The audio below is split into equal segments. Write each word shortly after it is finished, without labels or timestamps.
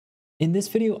In this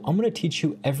video, I'm going to teach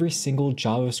you every single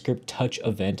JavaScript touch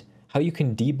event, how you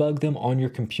can debug them on your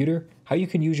computer, how you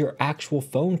can use your actual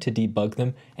phone to debug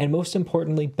them, and most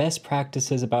importantly, best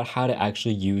practices about how to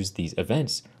actually use these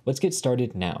events. Let's get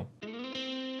started now.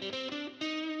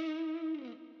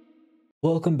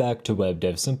 Welcome back to Web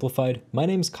Dev Simplified. My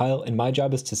name is Kyle and my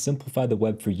job is to simplify the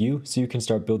web for you so you can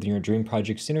start building your dream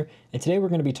project sooner. And today we're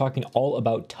going to be talking all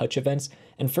about touch events.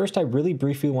 And first, I really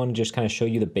briefly want to just kind of show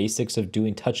you the basics of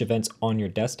doing touch events on your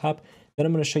desktop. Then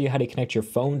I'm going to show you how to connect your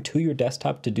phone to your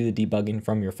desktop to do the debugging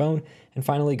from your phone. And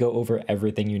finally, go over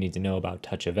everything you need to know about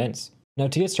touch events. Now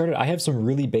to get started, I have some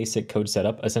really basic code set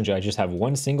up. Essentially, I just have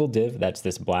one single div, that's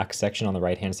this black section on the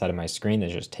right-hand side of my screen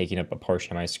that's just taking up a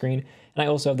portion of my screen. And I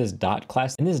also have this dot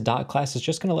class, and this dot class is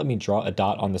just gonna let me draw a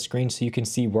dot on the screen so you can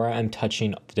see where I'm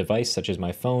touching the device, such as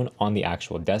my phone, on the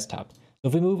actual desktop. So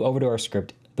if we move over to our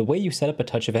script, the way you set up a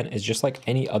touch event is just like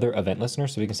any other event listener.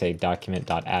 So we can say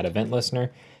document.add event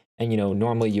listener. And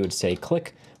normally you would say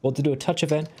click. Well, to do a touch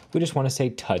event, we just want to say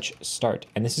touch start.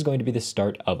 And this is going to be the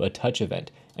start of a touch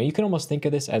event. And you can almost think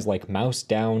of this as like mouse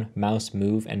down, mouse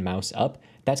move, and mouse up.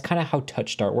 That's kind of how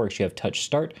touch start works. You have touch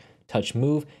start, touch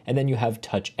move, and then you have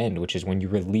touch end, which is when you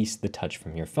release the touch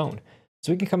from your phone.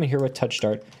 So we can come in here with touch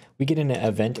start. We get an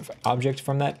event object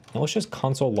from that. And let's just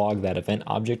console log that event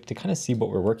object to kind of see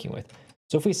what we're working with.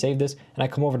 So if we save this and I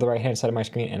come over to the right-hand side of my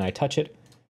screen and I touch it,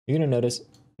 you're going to notice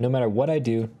no matter what I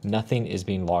do, nothing is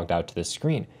being logged out to the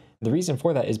screen. The reason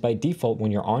for that is by default,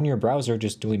 when you're on your browser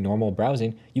just doing normal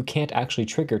browsing, you can't actually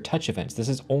trigger touch events. This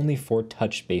is only for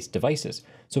touch-based devices.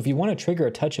 So if you want to trigger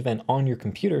a touch event on your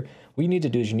computer, what you need to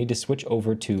do is you need to switch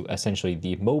over to essentially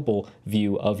the mobile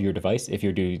view of your device. If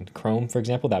you're doing Chrome, for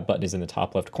example, that button is in the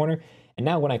top left corner. And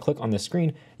now when I click on the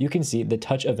screen, you can see the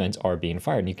touch events are being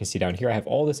fired. And you can see down here, I have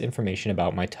all this information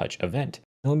about my touch event.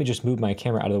 Now let me just move my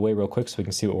camera out of the way real quick so we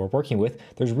can see what we're working with.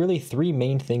 There's really three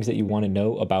main things that you want to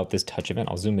know about this touch event.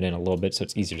 I'll zoom it in a little bit so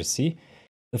it's easier to see.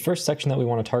 The first section that we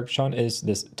want to target on is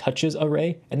this touches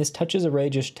array. And this touches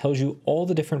array just tells you all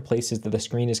the different places that the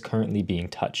screen is currently being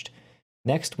touched.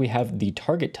 Next, we have the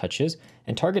target touches,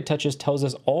 and target touches tells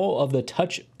us all of the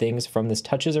touch things from this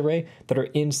touches array that are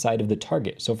inside of the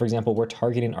target. So for example, we're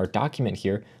targeting our document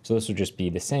here, so this would just be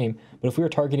the same. But if we were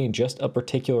targeting just a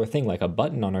particular thing like a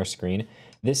button on our screen,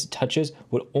 this touches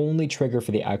would only trigger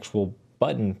for the actual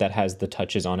button that has the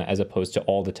touches on it as opposed to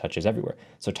all the touches everywhere.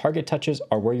 So target touches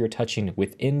are where you're touching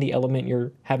within the element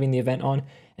you're having the event on,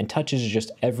 and touches is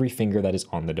just every finger that is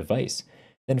on the device.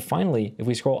 Then finally, if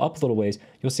we scroll up a little ways,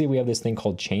 you'll see we have this thing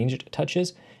called changed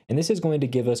touches. And this is going to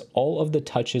give us all of the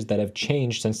touches that have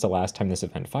changed since the last time this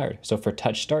event fired. So for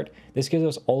touch start, this gives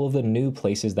us all of the new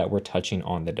places that we're touching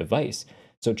on the device.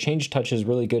 So changed touch is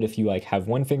really good if you have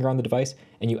one finger on the device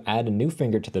and you add a new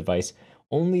finger to the device.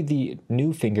 Only the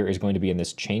new finger is going to be in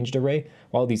this changed array,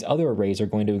 while these other arrays are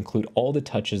going to include all the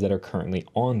touches that are currently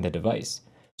on the device.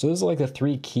 So those are like the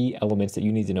three key elements that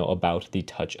you need to know about the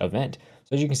touch event.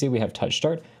 So as you can see, we have touch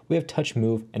start, we have touch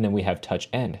move, and then we have touch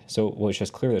end. So let's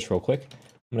just clear this real quick.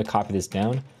 I'm going to copy this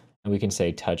down, and we can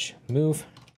say touch move,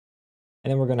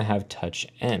 and then we're going to have touch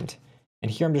end.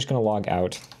 And here I'm just going to log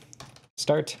out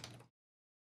start.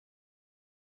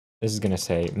 This is going to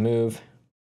say move,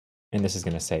 and this is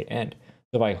going to say end.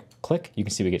 So if I click, you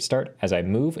can see we get start. As I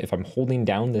move, if I'm holding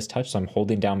down this touch, so I'm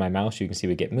holding down my mouse, you can see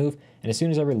we get move. And as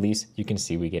soon as I release, you can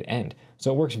see we get end.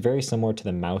 So it works very similar to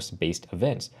the mouse-based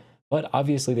events. But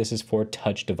obviously this is for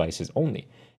touch devices only.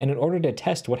 And in order to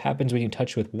test what happens when you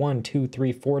touch with 1, 2,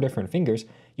 3, 4 different fingers,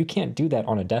 you can't do that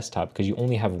on a desktop because you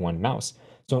only have one mouse.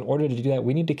 So in order to do that,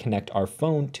 we need to connect our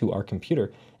phone to our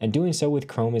computer. And doing so with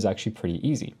Chrome is actually pretty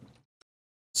easy.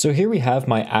 So here we have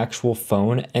my actual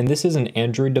phone, and this is an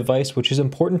Android device, which is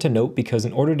important to note because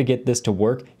in order to get this to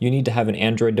work, you need to have an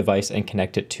Android device and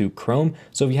connect it to Chrome.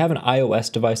 So if you have an iOS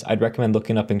device, I'd recommend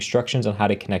looking up instructions on how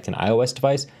to connect an iOS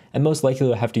device, and most likely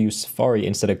you'll have to use Safari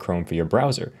instead of Chrome for your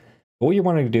browser. But what you're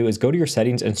wanting to do is go to your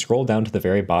settings and scroll down to the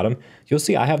very bottom. You'll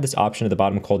see I have this option at the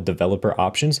bottom called Developer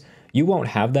Options. You won't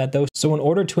have that though. So in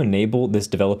order to enable this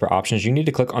developer options, you need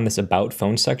to click on this About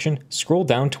Phone section, scroll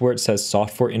down to where it says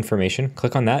Software Information,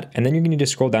 click on that, and then you're going to need to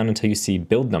scroll down until you see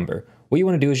Build Number. What you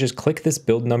want to do is just click this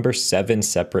build number 7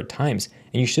 separate times,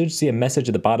 and you should see a message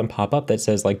at the bottom pop up that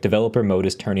says like developer mode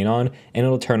is turning on, and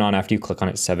it'll turn on after you click on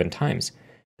it 7 times.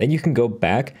 Then you can go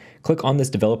back, click on this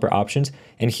developer options,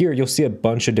 and here you'll see a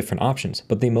bunch of different options.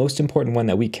 But the most important one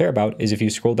that we care about is if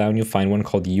you scroll down, you'll find one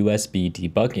called USB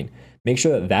debugging. Make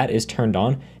sure that that is turned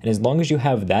on, and as long as you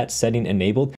have that setting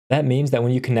enabled, That means that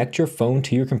when you connect your phone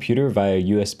to your computer via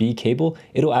USB cable,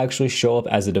 it'll actually show up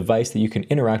as a device that you can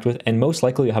interact with, and most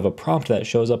likely you'll have a prompt that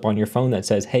shows up on your phone that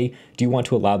says, hey, do you want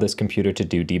to allow this computer to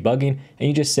do debugging? And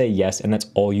you just say yes, and that's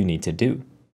all you need to do.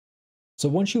 So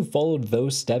once you've followed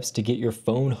those steps to get your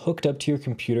phone hooked up to your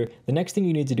computer, the next thing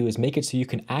you need to do is make it so you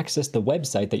can access the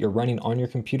website that you're running on your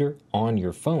computer on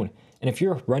your phone. And if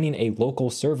you're running a local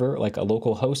server, like a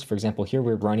local host, for example, here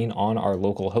we're running on our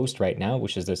local host right now,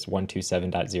 which is this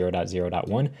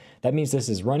 127.0.0.1, that means this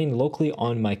is running locally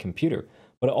on my computer.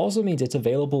 But it also means it's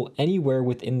available anywhere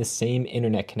within the same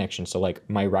internet connection. So like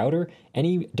my router,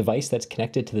 any device that's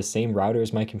connected to the same router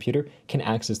as my computer can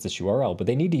access this URL, but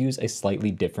they need to use a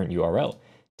slightly different URL.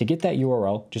 To get that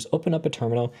URL, just open up a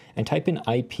terminal and type in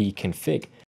ipconfig.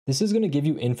 This is going to give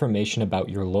you information about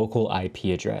your local IP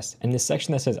address. And this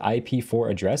section that says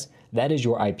IP4 address, that is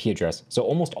your IP address. So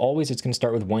almost always it's going to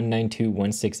start with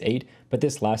 192.168, but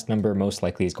this last number most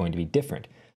likely is going to be different.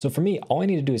 So for me, all I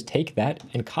need to do is take that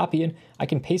and copy it. I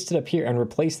can paste it up here and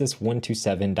replace this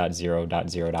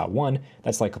 127.0.0.1.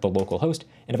 That's like the local host.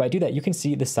 And if I do that, you can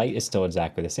see the site is still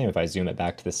exactly the same if I zoom it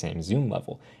back to the same zoom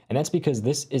level. And that's because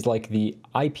this is like the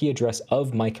IP address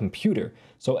of my computer.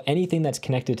 So anything that's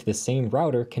connected to the same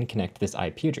router can connect to this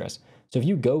IP address. So if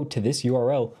you go to this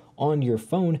URL on your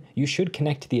phone, you should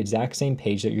connect to the exact same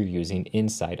page that you're using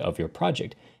inside of your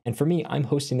project. And for me, I'm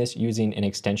hosting this using an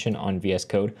extension on VS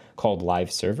Code called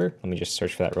Live Server. Let me just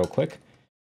search for that real quick.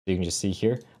 You can just see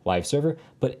here, Live Server.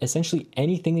 But essentially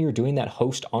anything that you're doing that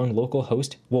host on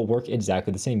localhost will work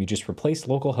exactly the same. You just replace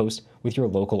localhost with your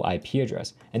local IP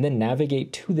address and then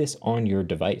navigate to this on your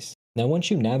device. Now,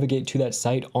 once you navigate to that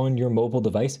site on your mobile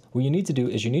device, what you need to do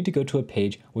is you need to go to a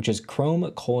page which is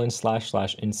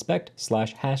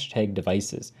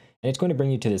chrome://inspect/#devices. And it's going to bring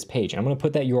you to this page. And I'm going to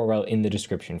put that URL in the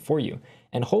description for you.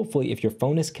 And hopefully, if your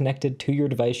phone is connected to your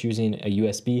device using a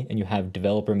USB and you have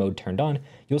developer mode turned on,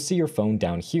 you'll see your phone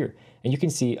down here. And you can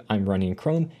see I'm running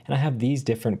Chrome and I have these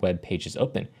different web pages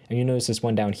open. And you notice this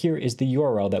one down here is the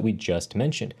URL that we just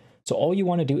mentioned. So all you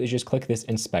want to do is just click this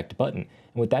inspect button.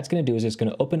 And what that's going to do is it's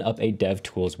going to open up a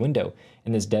DevTools window.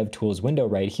 And this DevTools window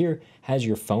right here has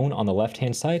your phone on the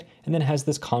left-hand side and then has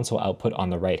this console output on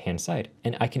the right-hand side.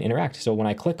 And I can interact. So when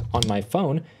I click on my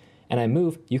phone and I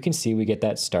move, you can see we get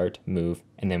that start, move,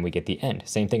 and then we get the end.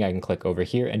 Same thing, I can click over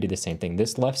here and do the same thing.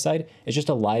 This left side is just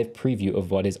a live preview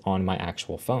of what is on my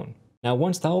actual phone. Now,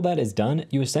 once all that is done,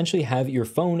 you essentially have your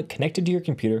phone connected to your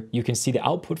computer. You can see the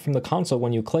output from the console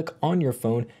when you click on your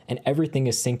phone and everything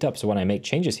is synced up. So when I make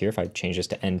changes here, if I change this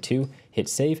to N2, hit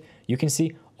save, you can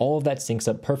see all of that syncs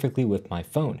up perfectly with my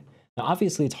phone. Now,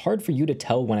 obviously, it's hard for you to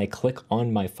tell when I click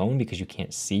on my phone because you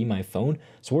can't see my phone.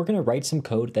 So we're going to write some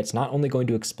code that's not only going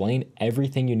to explain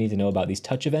everything you need to know about these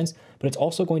touch events, but it's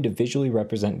also going to visually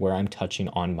represent where I'm touching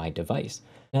on my device.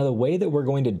 Now, the way that we're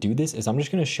going to do this is I'm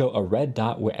just going to show a red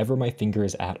dot wherever my finger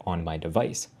is at on my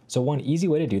device. So one easy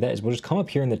way to do that is we'll just come up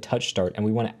here in the touch start and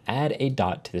we want to add a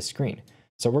dot to the screen.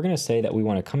 So we're going to say that we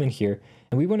want to come in here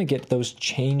and we want to get those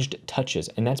changed touches.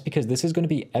 And that's because this is going to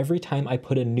be every time I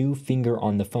put a new finger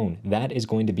on the phone, that is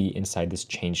going to be inside this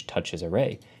changed touches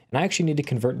array. And I actually need to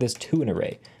convert this to an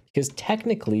array because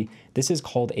technically this is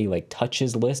called a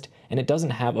touches list and it doesn't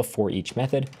have a for each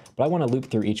method, but I want to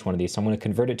loop through each one of these. So I'm going to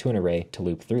convert it to an array to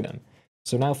loop through them.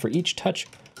 So now for each touch,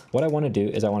 what I want to do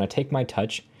is I want to take my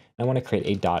touch and I want to create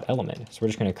a dot element. So we're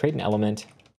just going to create an element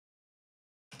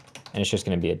and it's just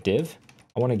going to be a div.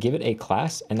 I want to give it a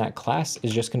class, and that class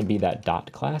is just going to be that dot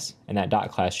class, and that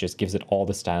dot class just gives it all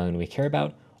the styling we care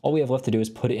about. All we have left to do is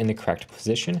put it in the correct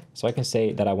position. So I can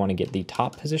say that I want to get the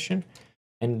top position,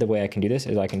 and the way I can do this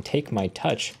is I can take my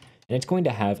touch, and it's going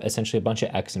to have essentially a bunch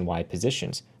of X and Y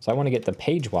positions. So I want to get the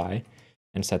page Y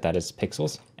and set that as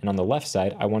pixels, and on the left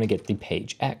side, I want to get the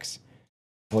page X.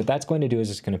 And what that's going to do is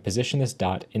it's going to position this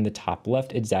dot in the top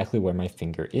left exactly where my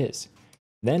finger is.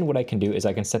 Then what I can do is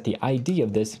I can set the ID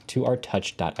of this to our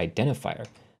touch.identifier.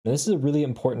 Now this is a really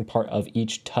important part of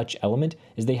each touch element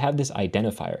is they have this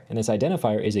identifier, and this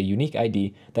identifier is a unique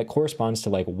ID that corresponds to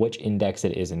which index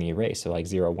it is in the array. So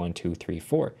 0, 1, 2, 3,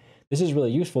 4. This is really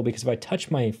useful because if I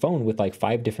touch my phone with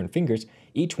 5 different fingers,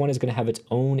 each one is going to have its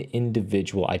own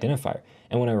individual identifier.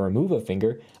 And when I remove a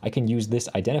finger, I can use this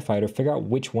identifier to figure out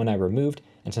which one I removed.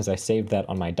 And since I saved that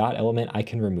on my dot element, I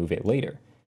can remove it later.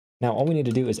 Now, all we need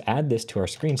to do is add this to our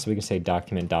screen. So we can say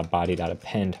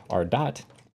document.body.append our dot.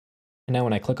 And now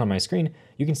when I click on my screen,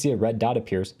 you can see a red dot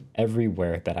appears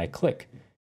everywhere that I click.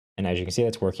 And as you can see,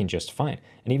 that's working just fine.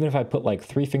 And even if I put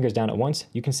 3 fingers down at once,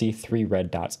 you can see 3 red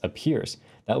dots appears.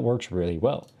 That works really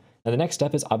well. Now the next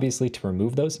step is obviously to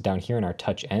remove those down here in our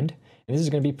touch end. And this is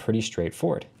going to be pretty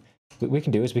straightforward. what we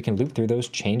can do is we can loop through those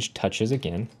changed touches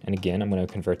again. And again, I'm going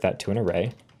to convert that to an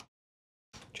array,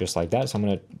 just like that. So I'm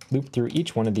going to loop through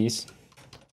each one of these.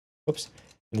 Whoops.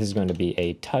 This is going to be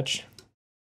a touch.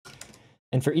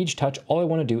 And for each touch, all I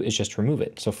want to do is just remove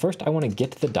it. So first I want to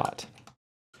get the dot.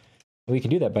 We can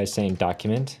do that by saying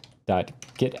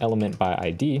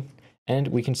document.getElementById, and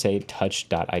we can say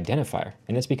touch.identifier.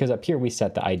 And it's because up here we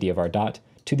set the ID of our dot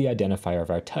to the identifier of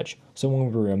our touch. So when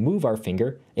we remove our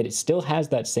finger, it still has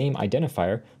that same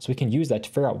identifier, so we can use that to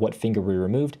figure out what finger we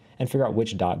removed and figure out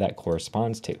which dot that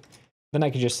corresponds to. Then I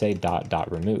can just say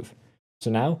dot.remove. So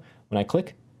now when I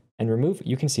click and remove,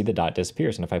 you can see the dot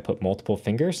disappears. And if I put multiple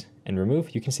fingers and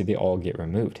remove, you can see they all get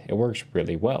removed. It works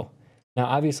really well. Now,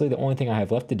 obviously, the only thing I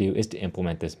have left to do is to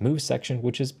implement this move section,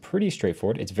 which is pretty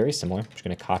straightforward. It's very similar. I'm just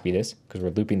going to copy this because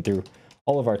we're looping through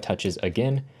all of our touches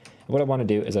again. And what I want to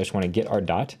do is I just want to get our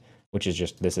dot, which is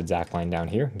just this exact line down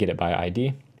here, get it by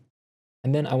ID.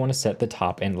 And then I want to set the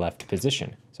top and left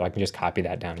position. So I can just copy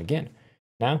that down again.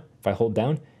 Now, if I hold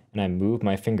down and I move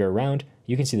my finger around,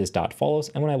 you can see this dot follows.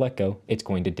 And when I let go, it's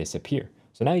going to disappear.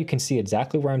 So now you can see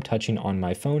exactly where I'm touching on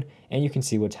my phone, and you can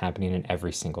see what's happening in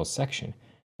every single section.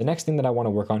 The next thing that I want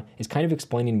to work on is kind of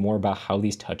explaining more about how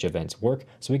these touch events work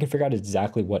so we can figure out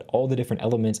exactly what all the different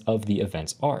elements of the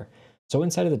events are. So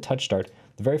inside of the touch start,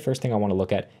 the very first thing I want to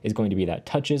look at is going to be that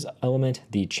touches element,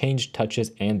 the changed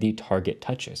touches, and the target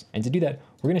touches. And to do that,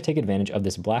 we're going to take advantage of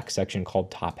this black section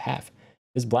called top half.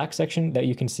 This black section that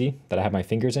you can see that I have my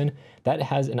fingers in, that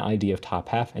has an ID of top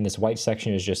half, and this white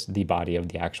section is just the body of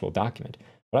the actual document.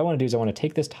 What I want to do is I want to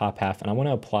take this top half and I want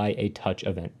to apply a touch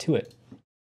event to it.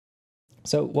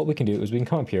 So what we can do is we can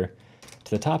come up here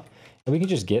to the top and we can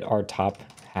just get our top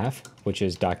half, which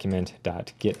is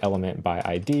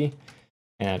document.getElementById,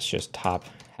 and that's just top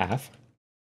half.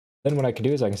 Then what I can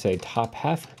do is I can say top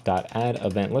half.add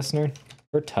event listener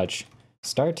for touch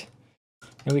start,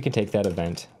 and we can take that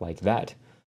event like that.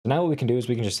 So now what we can do is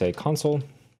we can just say console.log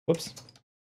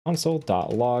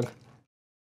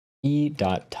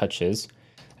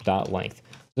e.touches.length.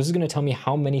 This is going to tell me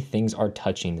how many things are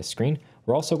touching the screen.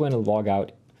 We're also going to log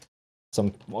out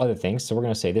some other things. So we're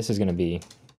going to say this is going to be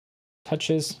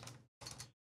touches.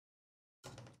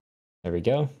 There we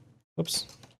go. Oops.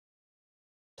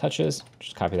 Touches.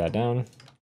 Just copy that down.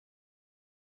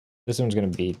 This one's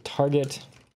going to be target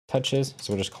touches.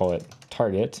 So we'll just call it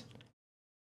target.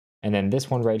 And then this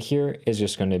one right here is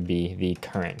just going to be the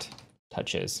current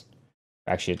touches.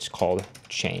 Actually, it's called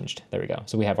changed. There we go.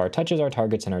 So we have our touches, our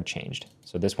targets, and our changed.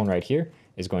 So this one right here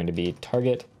is going to be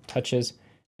target touches.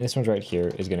 And this one right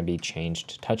here is going to be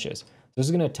changed touches. So this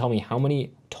is going to tell me how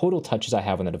many total touches I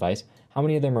have on the device, how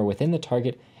many of them are within the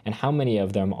target, and how many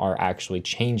of them are actually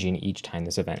changing each time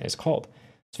this event is called.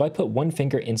 So if I put one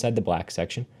finger inside the black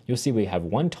section, you'll see we have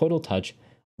one total touch,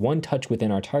 one touch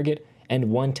within our target, and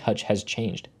one touch has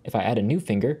changed. If I add a new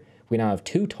finger, we now have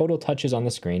two total touches on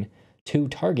the screen, two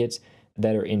targets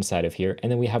that are inside of here,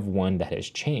 and then we have one that has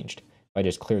changed. If I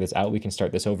just clear this out, we can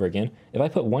start this over again. If I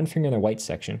put one finger in the white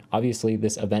section, obviously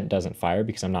this event doesn't fire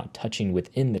because I'm not touching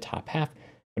within the top half.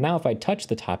 But now if I touch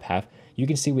the top half, you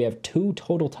can see we have two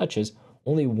total touches.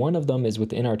 Only one of them is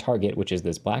within our target, which is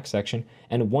this black section,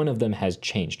 and one of them has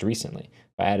changed recently.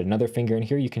 If I add another finger in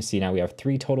here, you can see now we have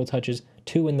three total touches,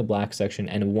 two in the black section,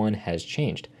 and one has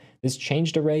changed. This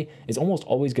changed array is almost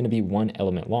always going to be one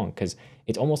element long because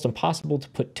it's almost impossible to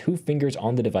put two fingers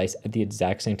on the device at the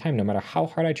exact same time. No matter how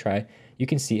hard I try, you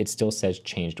can see it still says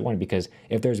changed one, because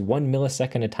if there's 1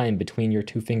 millisecond of time between your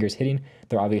two fingers hitting,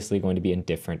 they're obviously going to be in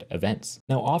different events.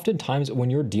 Now, oftentimes when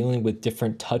you're dealing with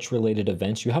different touch related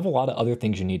events, you have a lot of other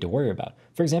things you need to worry about.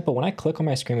 For example, when I click on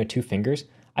my screen with two fingers,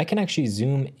 I can actually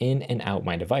zoom in and out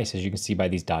my device, as you can see by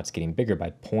these dots getting bigger. By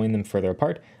pulling them further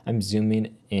apart, I'm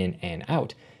zooming in and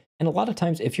out. And a lot of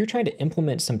times, if you're trying to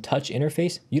implement some touch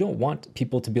interface, you don't want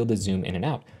people to be able to zoom in and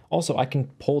out. Also, I can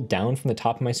pull down from the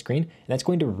top of my screen, and that's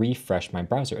going to refresh my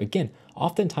browser. Again,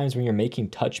 oftentimes when you're making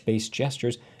touch-based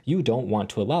gestures, you don't want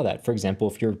to allow that. For example,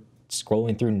 if you're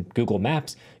scrolling through Google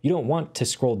Maps, you don't want to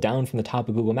scroll down from the top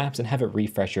of Google Maps and have it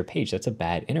refresh your page. That's a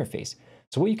bad interface.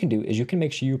 So what you can do is you can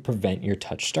make sure you prevent your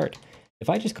touch start.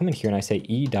 If I just come in here and I say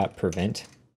e.prevent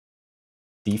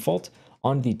default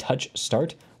on the touch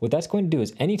start, what that's going to do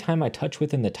is anytime I touch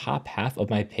within the top half of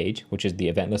my page, which is the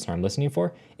event listener I'm listening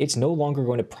for, it's no longer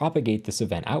going to propagate this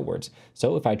event outwards.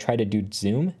 So if I try to do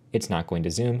zoom, it's not going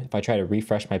to zoom. If I try to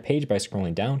refresh my page by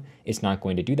scrolling down, it's not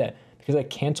going to do that because I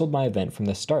canceled my event from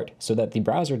the start so that the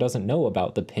browser doesn't know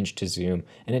about the pinch to zoom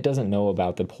and it doesn't know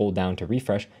about the pull down to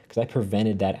refresh because I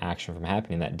prevented that action from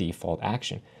happening, that default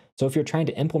action. So if you're trying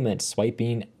to implement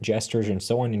swiping, gestures, and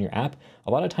so on in your app,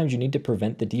 a lot of times you need to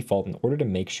prevent the default in order to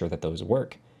make sure that those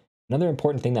work. Another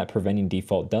important thing that preventing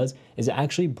default does is it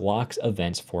actually blocks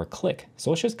events for click. So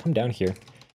let's just come down here.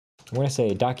 I'm going to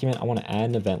say document, I want to add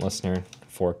an event listener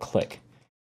for click.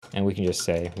 And we can just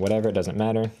say whatever, it doesn't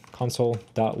matter,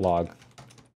 console.log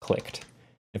clicked.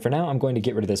 And for now, I'm going to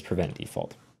get rid of this prevent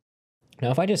default. Now,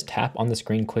 if I just tap on the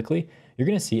screen quickly, you're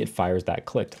going to see it fires that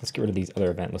clicked. Let's get rid of these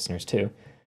other event listeners too.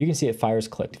 You can see it fires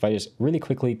clicked. If I just really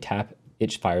quickly tap,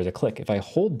 it fires a click. If I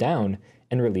hold down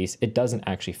and release, it doesn't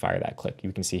actually fire that click.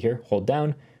 You can see here, hold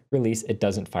down, release, it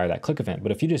doesn't fire that click event.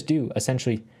 But if you just do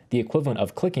essentially the equivalent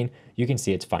of clicking, you can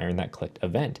see it's firing that clicked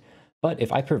event. But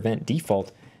if I prevent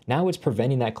default, now it's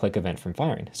preventing that click event from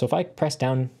firing. So if I press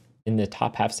down in the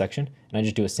top half section and I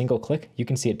just do a single click, you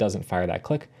can see it doesn't fire that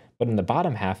click. But in the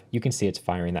bottom half, you can see it's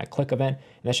firing that click event.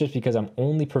 And that's just because I'm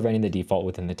only preventing the default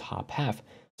within the top half.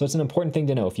 So it's an important thing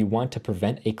to know. If you want to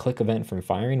prevent a click event from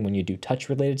firing when you do touch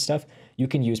related stuff, you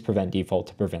can use prevent default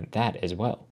to prevent that as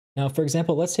well. Now, for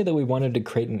example, let's say that we wanted to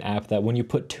create an app that when you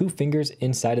put 2 fingers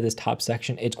inside of this top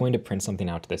section, it's going to print something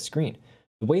out to the screen.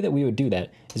 The way that we would do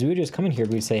that is we would just come in here,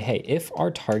 we'd say, hey, if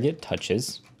our target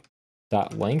touches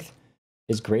dot length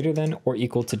is greater than or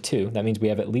equal to 2, that means we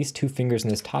have at least 2 fingers in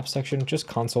this top section, just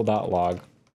console.log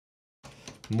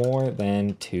more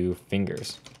than 2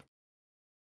 fingers.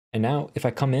 And now if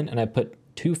I come in and I put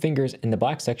 2 fingers in the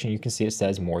black section, you can see it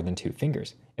says more than 2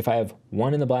 fingers. If I have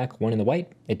 1 in the black, 1 in the white,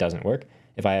 it doesn't work.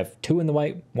 If I have 2 in the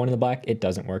white, 1 in the black, it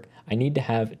doesn't work. I need to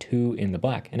have 2 in the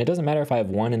black. And it doesn't matter if I have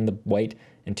 1 in the white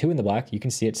and 2 in the black, you can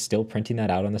see it's still printing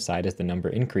that out on the side as the number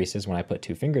increases when I put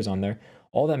 2 fingers on there.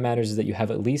 All that matters is that you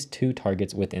have at least 2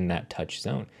 targets within that touch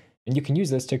zone. And you can use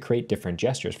this to create different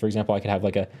gestures. For example, I could have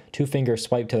like a 2-finger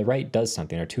swipe to the right does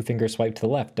something, or 2-finger swipe to the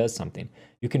left does something.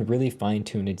 You can really fine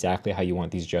tune exactly how you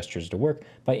want these gestures to work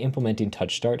by implementing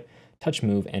touch start, touch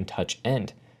move, and touch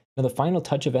end. Now, the final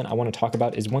touch event I want to talk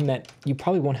about is one that you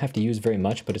probably won't have to use very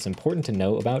much, but it's important to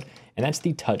know about, and that's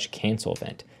the touch cancel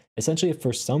event. Essentially, if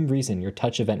for some reason your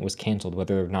touch event was canceled,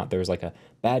 whether or not there was like a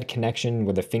bad connection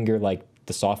where the finger, like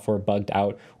the software bugged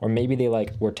out, or maybe they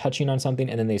like were touching on something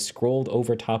and then they scrolled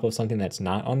over top of something that's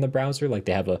not on the browser, like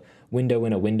they have a window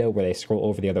in a window where they scroll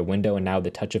over the other window and now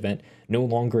the touch event no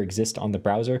longer exists on the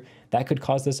browser, that could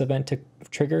cause this event to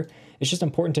trigger. It's just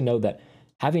important to know that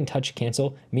having touch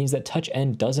cancel means that touch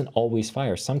end doesn't always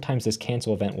fire. Sometimes this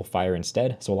cancel event will fire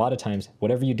instead. So a lot of times,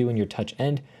 whatever you do in your touch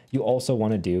end, you also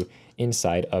want to do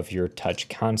inside of your touch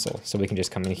console. So we can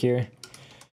just come in here,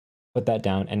 put that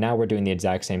down, and now we're doing the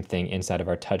exact same thing inside of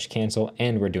our touch cancel,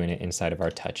 and we're doing it inside of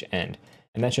our touch end.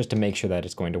 And that's just to make sure that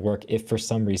it's going to work if for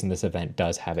some reason this event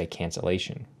does have a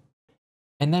cancellation.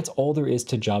 And that's all there is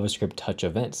to JavaScript touch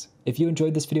events. If you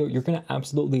enjoyed this video, you're going to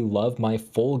absolutely love my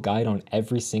full guide on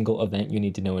every single event you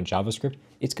need to know in JavaScript.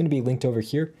 It's going to be linked over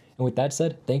here. And with that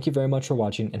said, thank you very much for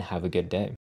watching and have a good day.